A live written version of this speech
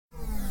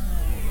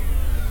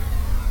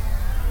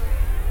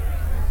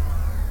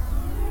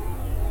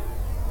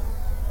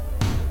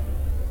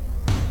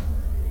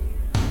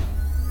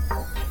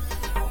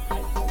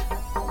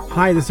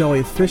Hi, this is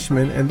Elliot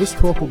Fishman, and this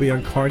talk will be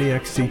on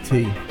cardiac CT.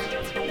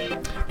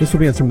 This will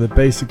be on some of the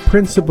basic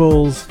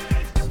principles.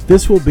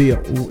 This will be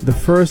the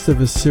first of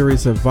a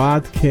series of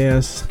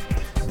vodcasts.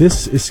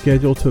 This is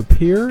scheduled to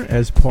appear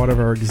as part of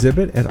our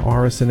exhibit at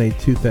RSNA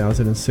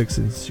 2006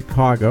 in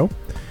Chicago.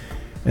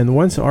 And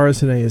once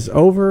RSNA is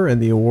over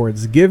and the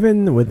award's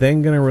given, we're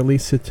then going to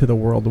release it to the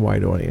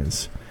worldwide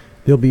audience.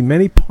 There'll be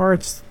many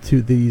parts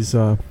to these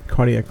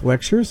cardiac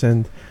lectures,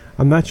 and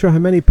I'm not sure how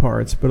many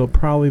parts, but it'll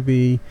probably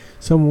be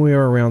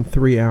somewhere around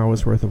 3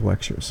 hours worth of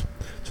lectures.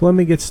 So let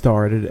me get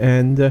started,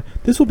 and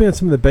this will be on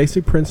some of the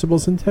basic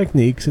principles and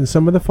techniques and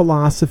some of the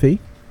philosophy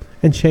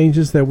and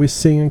changes that we're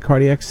seeing in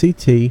cardiac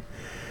CT.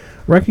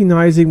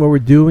 Recognizing what we're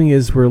doing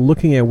is we're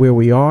looking at where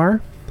we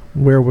are,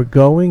 where we're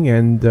going,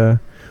 and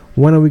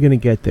when are we going to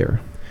get there.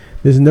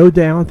 There's no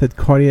doubt that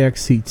cardiac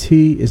CT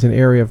is an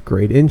area of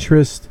great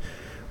interest.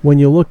 When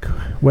you look,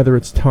 whether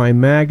it's Time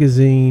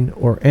Magazine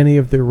or any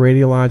of the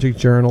radiologic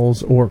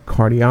journals or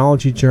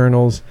cardiology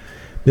journals,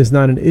 there's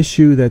not an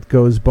issue that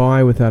goes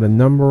by without a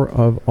number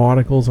of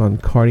articles on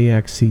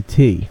cardiac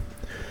CT.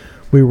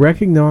 We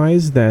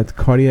recognize that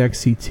cardiac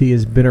CT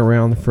has been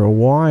around for a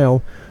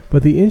while,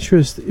 but the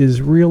interest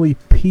is really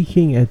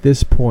peaking at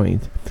this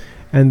point.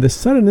 And the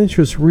sudden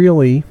interest,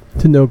 really,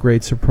 to no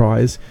great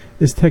surprise,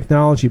 is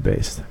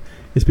technology-based.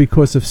 It's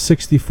because of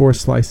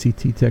 64-slice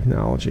CT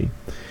technology.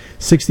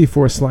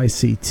 64-slice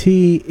CT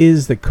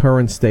is the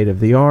current state of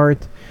the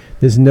art.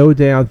 There's no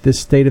doubt this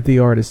state of the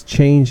art is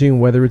changing,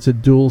 whether it's a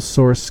dual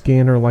source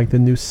scanner like the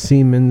new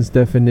Siemens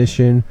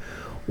definition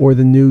or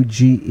the new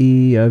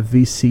GE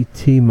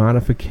VCT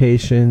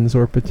modifications,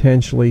 or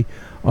potentially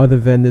other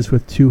vendors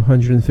with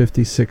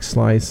 256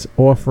 slice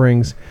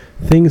offerings.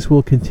 Things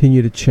will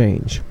continue to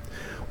change.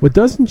 What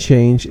doesn't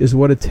change is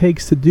what it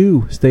takes to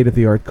do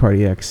state-of-the-art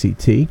cardiac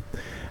CT,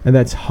 and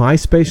that's high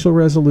spatial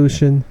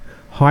resolution,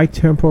 high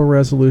temporal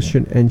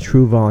resolution, and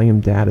true volume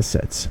data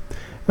sets.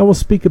 And we'll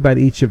speak about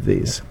each of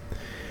these.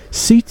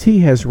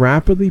 CT has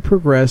rapidly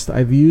progressed.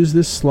 I've used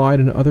this slide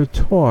in other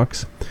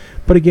talks,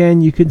 but again,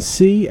 you can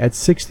see at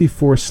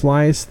 64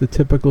 slice, the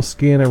typical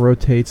scanner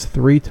rotates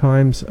 3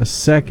 times a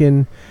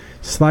second,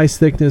 slice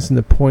thickness in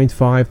the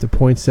 0.5 to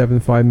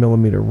 0.75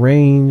 millimeter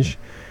range.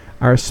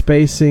 Our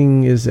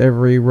spacing is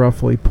every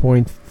roughly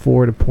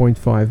 0.4 to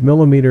 0.5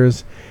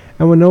 millimeters.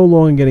 And we're no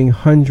longer getting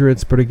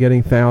hundreds, but are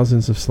getting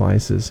thousands of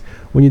slices.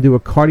 When you do a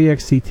cardiac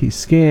CT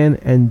scan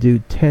and do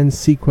 10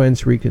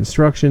 sequence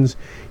reconstructions,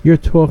 you're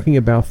talking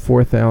about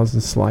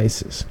 4,000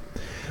 slices.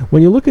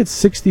 When you look at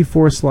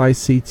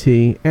 64-slice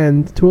CT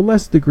and, to a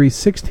less degree,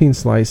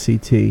 16-slice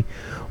CT,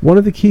 one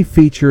of the key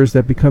features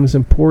that becomes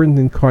important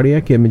in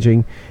cardiac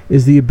imaging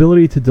is the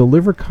ability to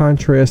deliver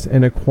contrast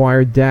and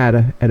acquire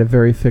data at a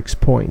very fixed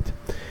point.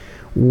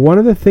 One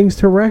of the things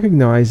to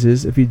recognize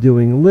is if you're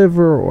doing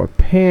liver or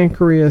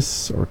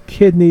pancreas or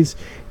kidneys,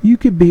 you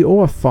could be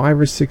off 5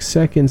 or 6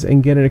 seconds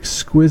and get an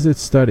exquisite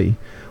study.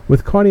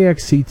 With cardiac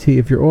CT,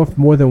 if you're off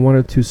more than 1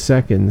 or 2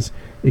 seconds,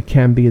 it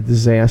can be a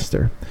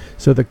disaster.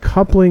 So the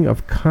coupling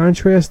of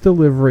contrast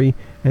delivery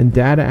and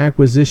data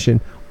acquisition,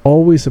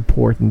 always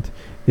important,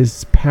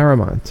 is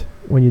paramount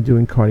when you're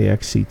doing cardiac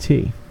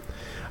CT.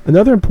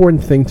 Another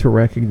important thing to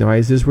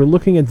recognize is we're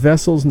looking at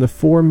vessels in the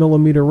 4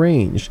 millimeter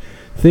range,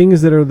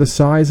 things that are the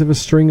size of a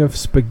string of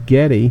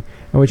spaghetti,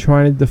 and we're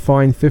trying to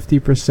define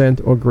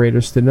 50% or greater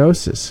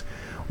stenosis.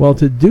 Well,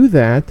 to do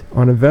that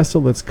on a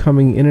vessel that's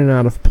coming in and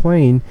out of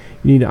plane,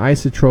 you need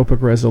isotropic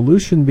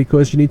resolution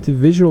because you need to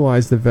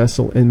visualize the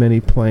vessel in many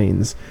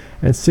planes,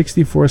 and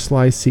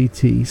 64-slice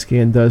CT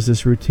scan does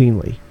this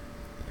routinely.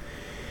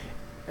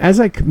 As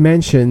I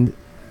mentioned,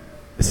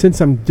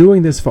 since I'm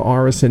doing this for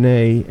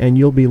RSNA, and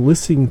you'll be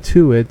listening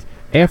to it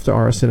after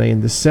RSNA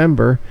in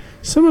December,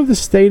 some of the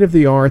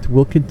state-of-the-art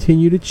will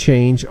continue to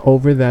change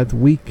over that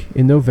week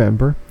in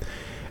November,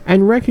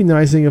 and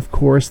recognizing, of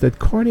course, that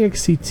cardiac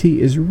CT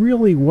is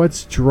really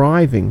what's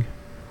driving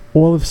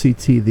all of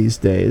CT these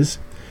days,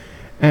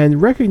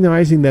 and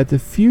recognizing that the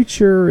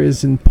future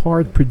is in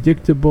part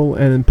predictable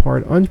and in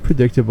part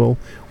unpredictable,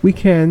 we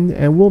can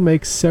and will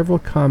make several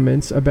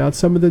comments about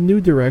some of the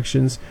new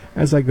directions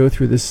as I go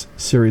through this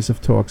series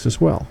of talks as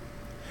well.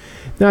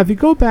 Now, if you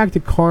go back to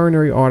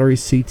coronary artery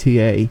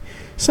CTA,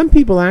 some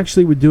people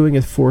actually were doing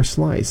it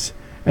 4-slice.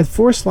 At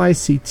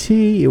 4-slice CT,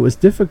 it was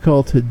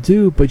difficult to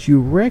do, but you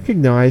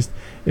recognized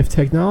if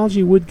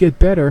technology would get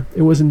better,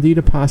 it was indeed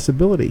a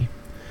possibility.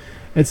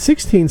 At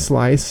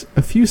 16-slice,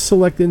 a few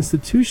select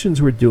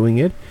institutions were doing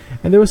it,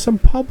 and there were some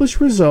published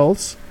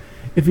results.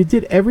 If you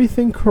did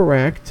everything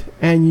correct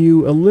and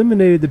you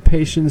eliminated the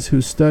patients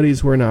whose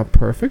studies were not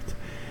perfect,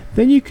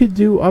 then you could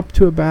do up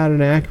to about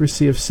an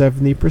accuracy of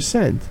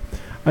 70%.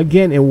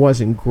 Again, it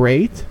wasn't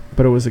great,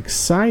 but it was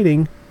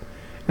exciting,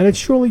 and it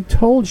surely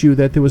told you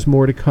that there was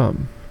more to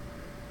come.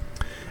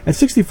 At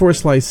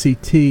 64-slice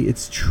CT,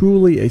 it's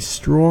truly a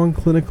strong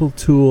clinical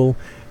tool,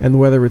 and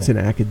whether it's in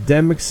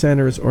academic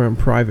centers or in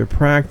private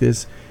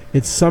practice,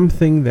 it's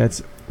something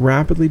that's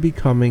rapidly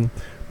becoming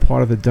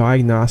part of the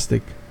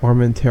diagnostic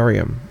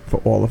armamentarium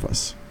for all of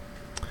us.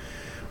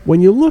 When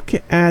you look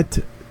at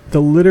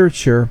the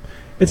literature,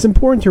 It's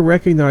important to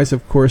recognize,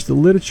 of course, the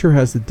literature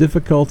has the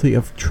difficulty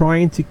of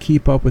trying to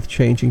keep up with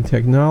changing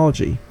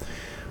technology.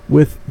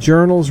 With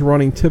journals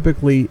running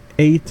typically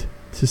 8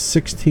 to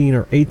 16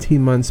 or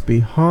 18 months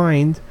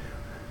behind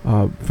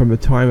from the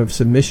time of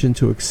submission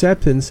to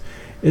acceptance,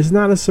 it's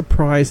not a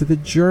surprise that the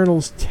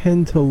journals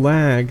tend to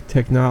lag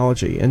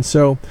technology. And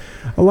so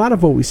a lot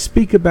of what we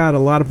speak about, a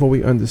lot of what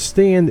we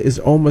understand is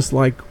almost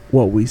like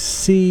what we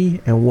see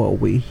and what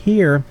we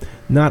hear,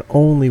 not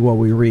only what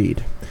we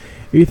read.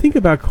 If you think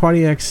about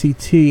cardiac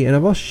CT, and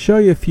I'll show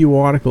you a few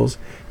articles.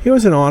 Here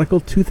was an article,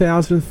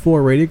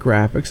 2004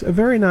 Radiographics, a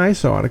very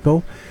nice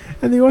article,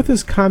 and the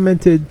authors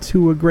commented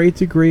to a great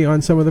degree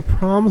on some of the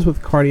problems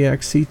with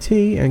cardiac CT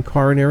and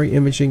coronary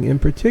imaging in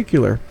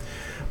particular.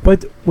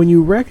 But when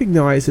you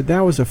recognize that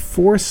that was a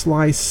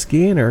 4-slice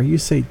scanner, you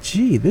say,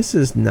 gee, this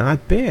is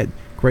not bad.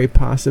 Great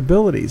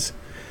possibilities.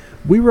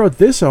 We wrote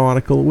this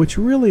article, which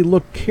really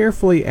looked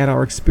carefully at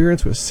our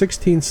experience with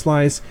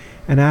 16-slice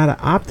and how to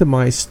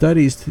optimize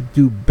studies to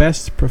do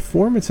best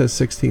performance at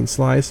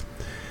 16-slice.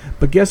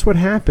 But guess what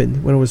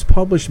happened? When it was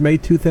published May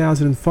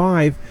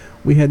 2005,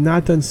 we had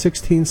not done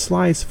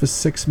 16-slice for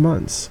 6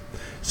 months.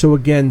 So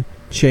again,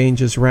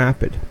 change is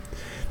rapid.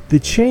 The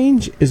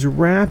change is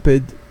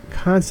rapid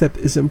concept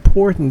is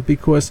important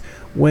because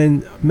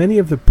when many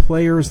of the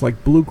players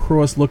like Blue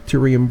Cross look to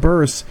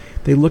reimburse,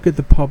 they look at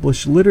the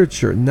published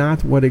literature,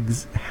 not what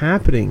is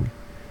happening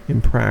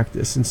in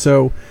practice. And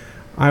so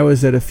I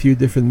was at a few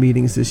different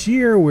meetings this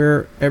year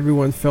where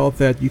everyone felt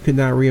that you could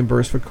not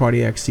reimburse for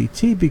cardiac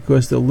CT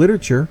because the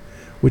literature,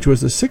 which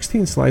was the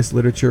 16-slice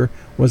literature,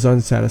 was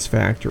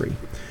unsatisfactory.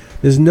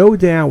 There's no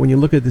doubt when you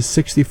look at the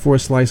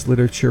 64-slice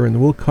literature,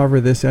 and we'll cover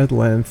this at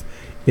length,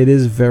 it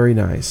is very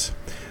nice.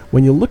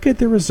 When you look at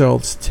the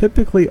results,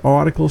 typically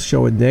articles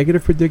show a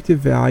negative predictive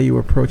value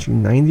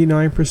approaching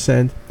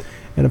 99%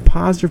 and a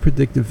positive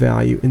predictive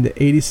value in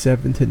the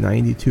 87 to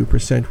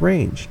 92%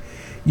 range.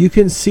 You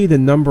can see the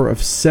number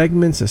of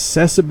segments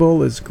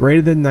accessible is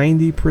greater than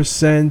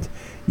 90%.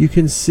 You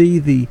can see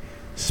the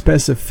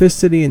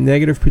specificity and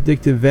negative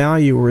predictive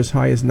value are as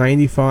high as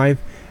 95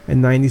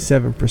 and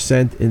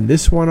 97% in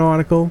this one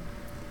article.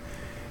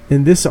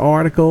 In this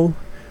article,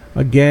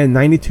 again,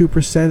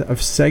 92%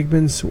 of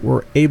segments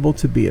were able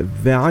to be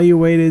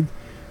evaluated.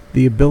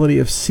 The ability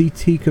of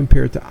CT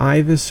compared to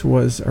IVUS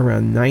was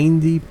around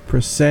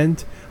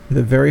 90% with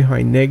a very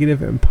high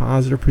negative and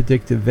positive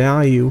predictive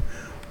value.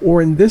 Or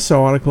in this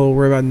article,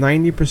 where about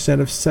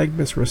 90% of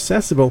segments were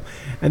accessible,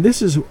 and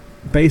this is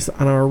based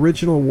on our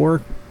original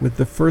work with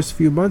the first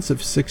few months of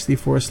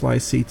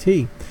 64-slice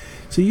CT.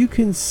 So you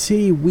can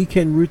see we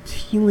can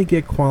routinely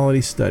get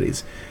quality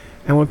studies.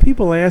 And when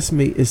people ask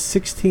me, is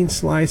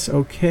 16-slice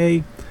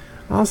okay?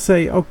 I'll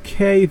say,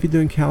 okay if you're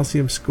doing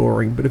calcium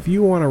scoring, but if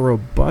you want a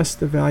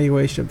robust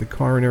evaluation of the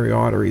coronary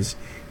arteries,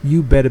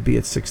 you better be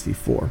at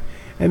 64.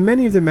 And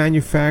many of the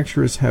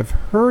manufacturers have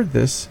heard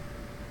this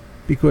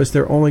because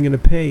they're only going to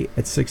pay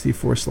at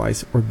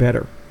 64-slice or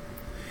better.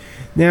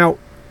 Now,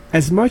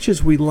 as much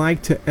as we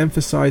like to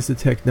emphasize the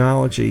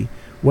technology,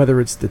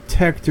 whether it's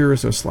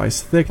detectors or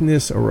slice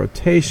thickness or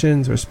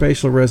rotations or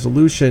spatial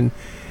resolution,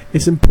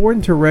 it's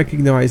important to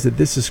recognize that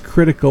this is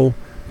critical,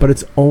 but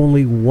it's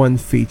only one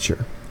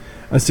feature.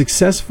 A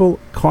successful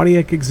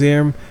cardiac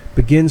exam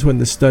begins when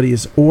the study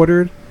is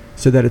ordered,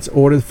 so that it's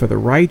ordered for the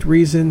right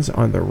reasons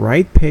on the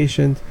right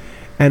patient,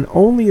 and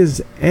only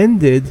is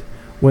ended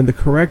when the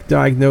correct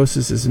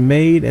diagnosis is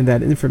made and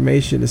that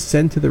information is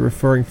sent to the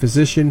referring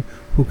physician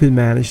who can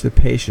manage the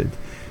patient.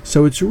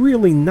 So it's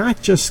really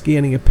not just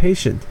scanning a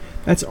patient.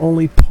 That's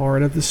only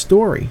part of the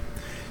story.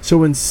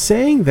 So in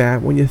saying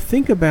that, when you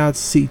think about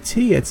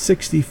CT at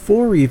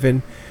 64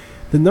 even,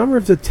 the number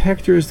of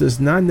detectors does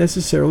not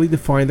necessarily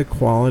define the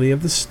quality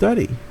of the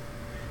study.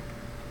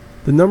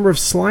 The number of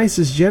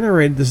slices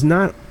generated does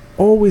not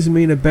always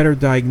mean a better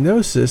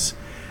diagnosis,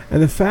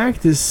 and the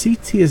fact is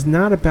CT is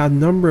not about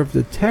number of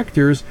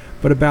detectors,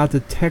 but about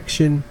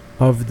detection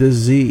of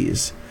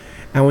disease.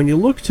 And when you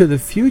look to the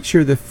future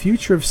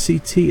of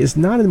CT is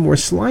not in more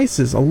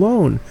slices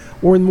alone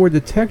or in more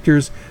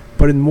detectors,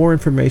 but in more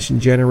information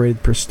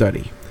generated per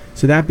study.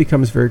 So that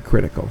becomes very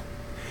critical.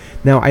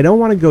 Now, I don't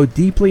want to go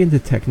deeply into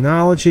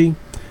technology.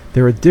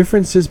 There are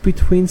differences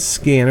between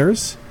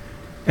scanners.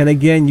 And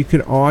again, you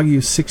could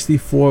argue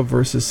 64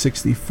 versus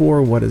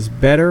 64, what is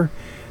better?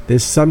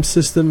 There's some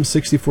systems,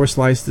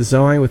 64-slice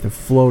design with a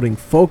floating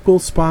focal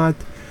spot,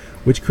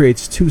 which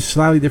creates two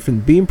slightly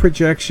different beam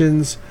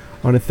projections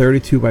on a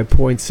 32 by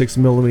 0.6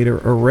 millimeter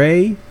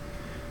array,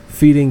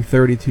 feeding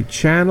 32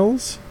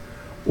 channels.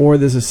 Or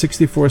there's a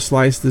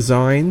 64-slice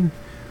design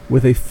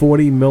with a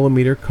 40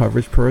 millimeter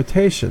coverage per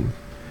rotation.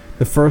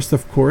 The first,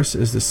 of course,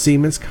 is the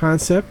Siemens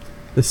concept.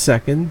 The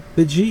second,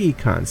 the GE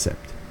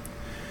concept.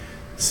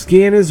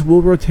 Scanners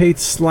will rotate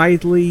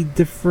slightly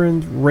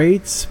different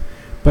rates,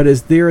 but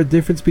is there a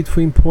difference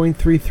between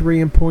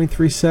 0.33 and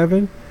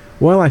 0.37?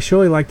 Well, I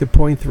surely like the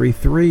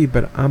 0.33,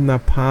 but I'm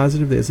not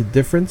positive. There's a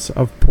difference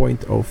of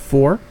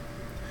 0.04.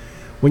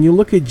 When you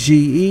look at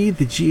GE,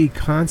 the GE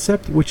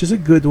Concept, which is a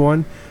good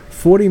one,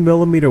 40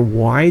 millimeter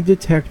wide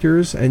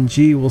detectors, and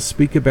GE will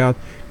speak about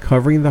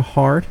covering the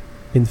heart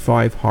in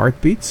 5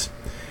 heartbeats.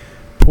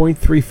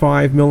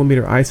 0.35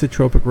 millimeter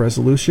isotropic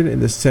resolution in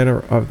the center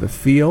of the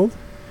field.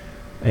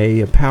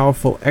 A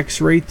powerful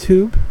X-ray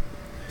tube.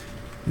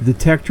 The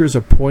detectors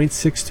are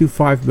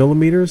 0.625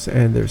 millimeters,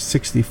 and there's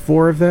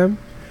 64 of them.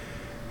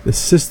 The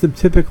system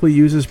typically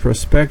uses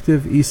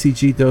prospective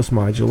ECG dose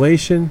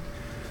modulation.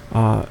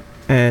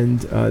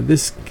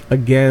 This,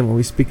 again, when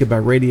we speak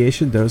about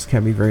radiation dose,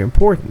 can be very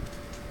important.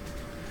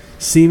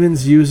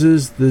 Siemens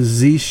uses the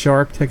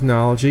Z-Sharp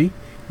technology,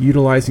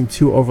 utilizing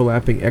 2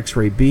 overlapping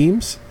X-ray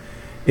beams.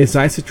 Its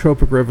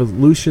isotropic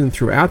resolution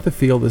throughout the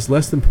field is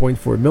less than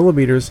 0.4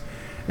 millimeters,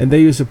 and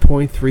they use a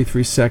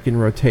 0.33 second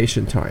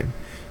rotation time.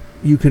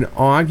 You can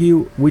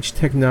argue which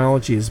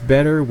technology is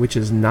better, which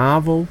is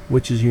novel,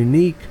 which is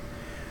unique,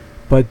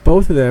 but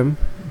both of them,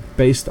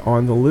 based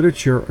on the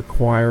literature,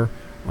 acquire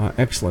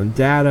excellent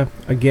data.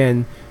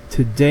 Again,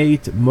 to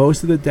date,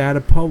 most of the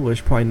data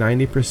published, probably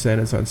 90%,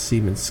 is on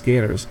Siemens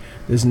scanners.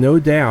 There's no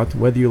doubt,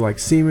 whether you like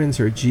Siemens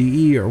or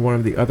GE or one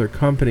of the other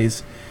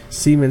companies,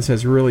 Siemens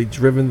has really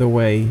driven the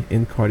way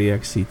in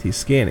cardiac CT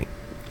scanning.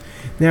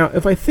 Now,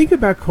 if I think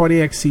about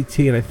cardiac CT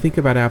and I think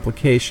about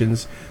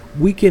applications,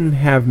 we can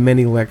have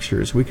many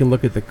lectures. We can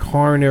look at the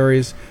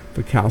coronaries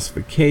for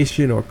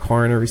calcification or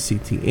coronary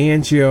CT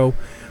angio.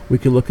 We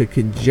can look at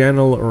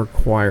congenital or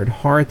acquired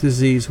heart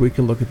disease. We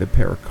can look at the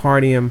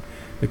pericardium,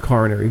 the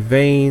coronary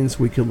veins.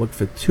 We can look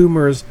for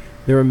tumors.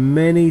 There are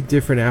many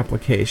different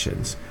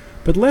applications.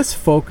 But let's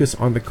focus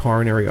on the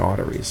coronary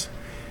arteries.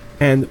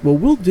 And what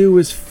we'll do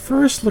is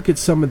first look at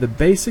some of the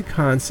basic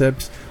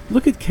concepts,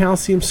 look at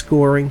calcium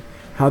scoring,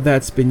 how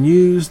that's been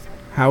used,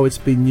 how it's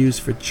been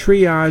used for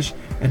triage,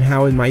 and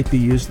how it might be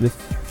used in the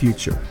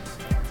future.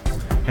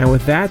 And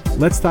with that,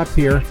 let's stop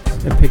here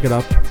and pick it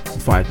up in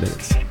 5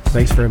 minutes.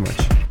 Thanks very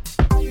much.